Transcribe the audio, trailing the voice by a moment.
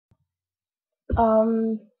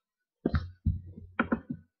Um,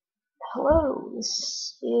 hello,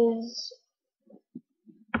 this is,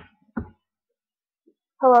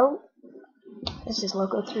 hello, this is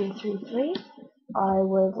Loco333. I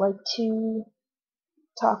would like to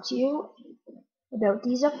talk to you about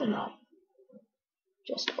the zepplin mod.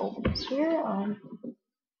 Just open this here,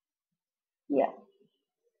 yeah.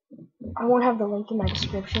 I won't have the link in my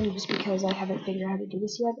description just because I haven't figured out how to do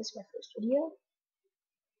this yet. This is my first video.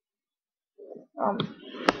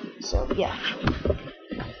 So yeah.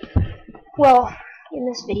 Well, in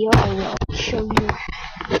this video I will show you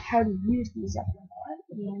how to use the zepplin mod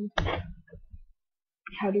and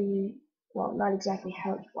how to, well, not exactly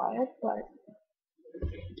how to fly it, but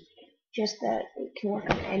just that it can work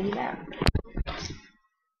on any map.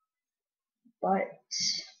 But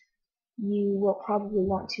you will probably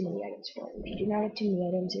want too many items for it. If you do not have too many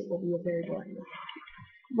items, it will be a very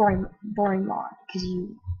boring mod, because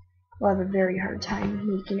you will have a very hard time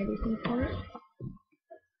making everything for it.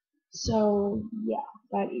 So yeah,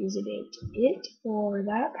 that is about it for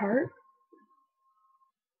that part.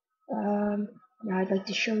 Now I'd like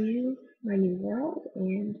to show you my new world,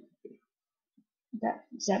 and that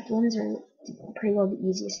zeppelins are pretty well the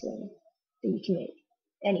easiest thing that you can make.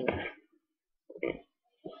 Anyway,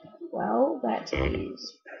 well, that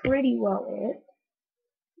is pretty well it.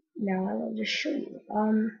 Now I will just show you.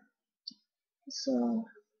 So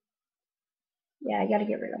yeah, I gotta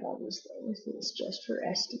get rid of all these things. It's just for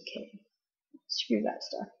SDK. Screw that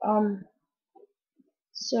stuff.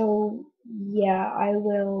 So yeah, I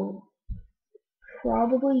will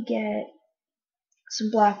probably get some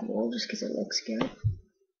black wool just because it looks good.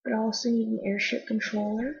 But I also need an airship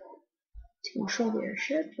controller to control the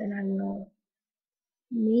airship. Then I will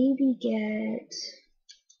maybe get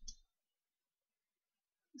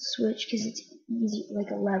a switch because it's easy, like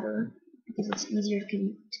a lever, because it's easier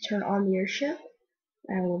to turn on the airship.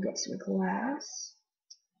 I will get some glass,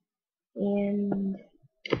 and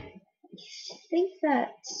I think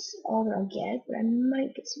that's all that I'll get, but I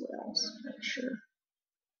might get somewhere else. I'm not sure.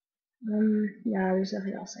 No, there's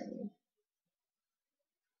nothing else I need.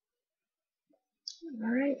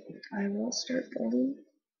 Alright, I will start building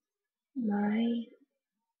my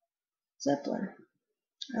Zeppelin.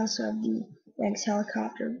 I also have the Thanks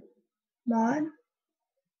Helicopter mod.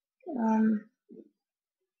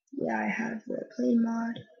 Yeah, I have the plane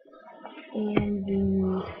mod and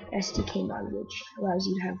the SDK mod, which allows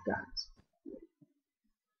you to have guns.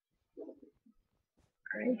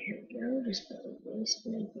 Alright, here we go. Just building this,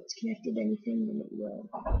 but if it's connected to anything, then it will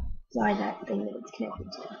fly that thing that it's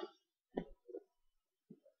connected to.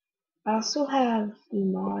 I also have the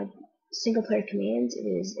mod Single Player Commands. It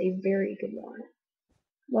is a very good mod.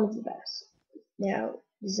 One of the best. Now,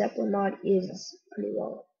 the Zeppelin mod is pretty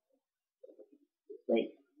well,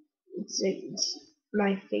 like, it's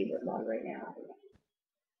my favorite mod right now.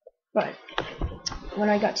 But when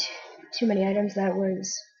I got too many items, that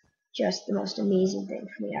was just the most amazing thing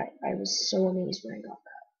for me. I was so amazed when I got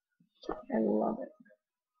that. I love it.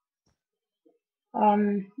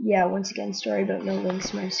 Yeah, once again, story about no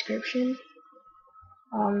links in my description.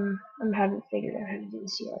 I haven't figured out how to do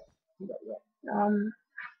this yet.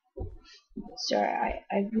 Sorry,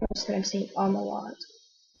 I've noticed that I'm saying a lot.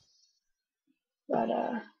 But,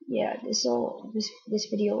 yeah, this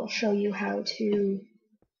video will show you how to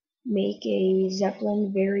make a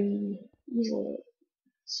Zeppelin very easily.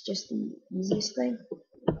 It's just the easiest thing.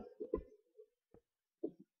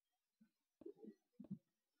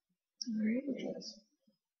 Alright,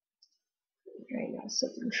 now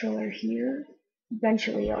set the controller here.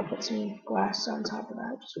 Eventually I'll put some glass on top of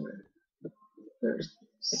that, just want to first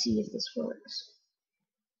see if this works.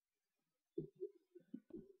 If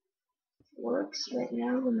it works right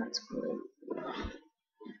now, then that's great.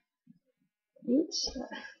 Oops,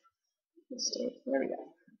 mistake. There we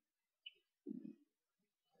go.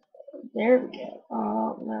 There we go.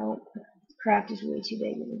 Oh no, the craft is way too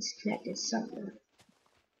big and it's connected to something.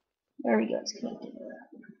 There we go, it's connected to that.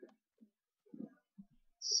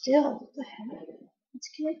 Still, what the heck? It's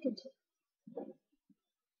connected to.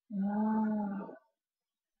 Ah,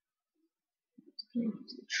 it's connected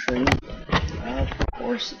to the tree. Of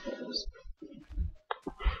course it is.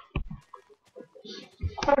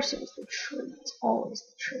 Of course it was the tree. It's always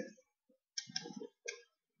the tree.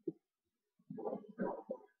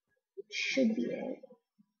 It should be it.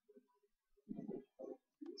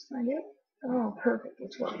 Let's find out. Oh, perfect.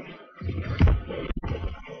 It's working.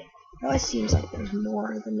 It always seems like there's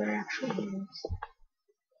more than there actually is.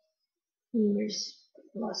 I mean, there's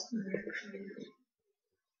less than there actually is.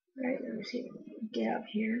 Alright, let me see if we can get up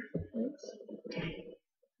here. Oops.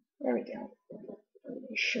 There we go.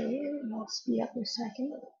 me show you, and I'll speed up in a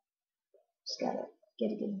second. Just gotta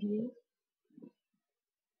get a good view.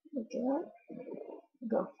 Look at that.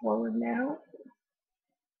 Go forward now.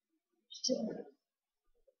 Just to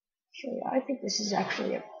show you. I think this is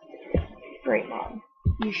actually a great mod.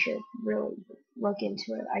 You should really look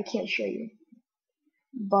into it. I can't show you,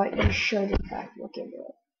 but you should in fact look into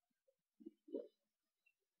it.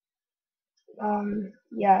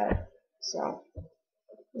 Yeah, so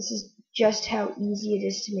this is just how easy it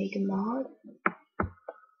is to make a mod.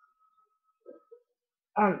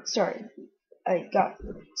 Sorry, I got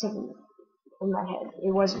something in my head.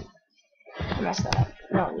 It wasn't, I messed that up.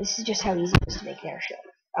 No, this is just how easy it is to make an airship.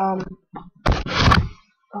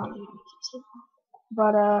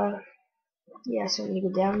 Yeah, so I'm gonna go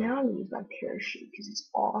down now and use my parachute because it's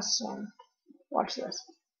awesome. Watch this.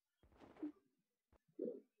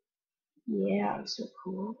 Yeah, I'm so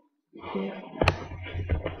cool. Yeah.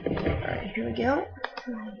 Alright, here we go.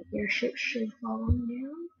 My airship should follow me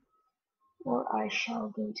down, or I shall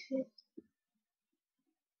go to it.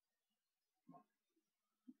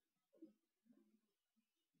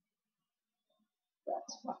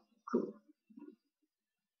 That's fucking cool.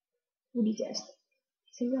 What do you guys think?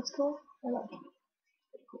 You think that's cool? I like it.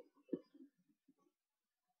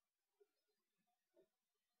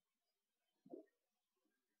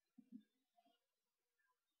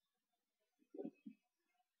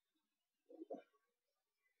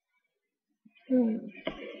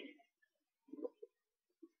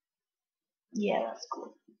 Yeah, that's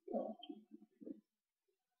cool.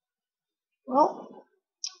 Well,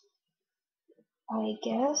 I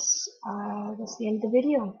guess that's the end of the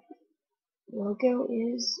video. Logo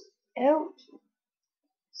is out.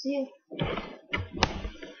 See ya.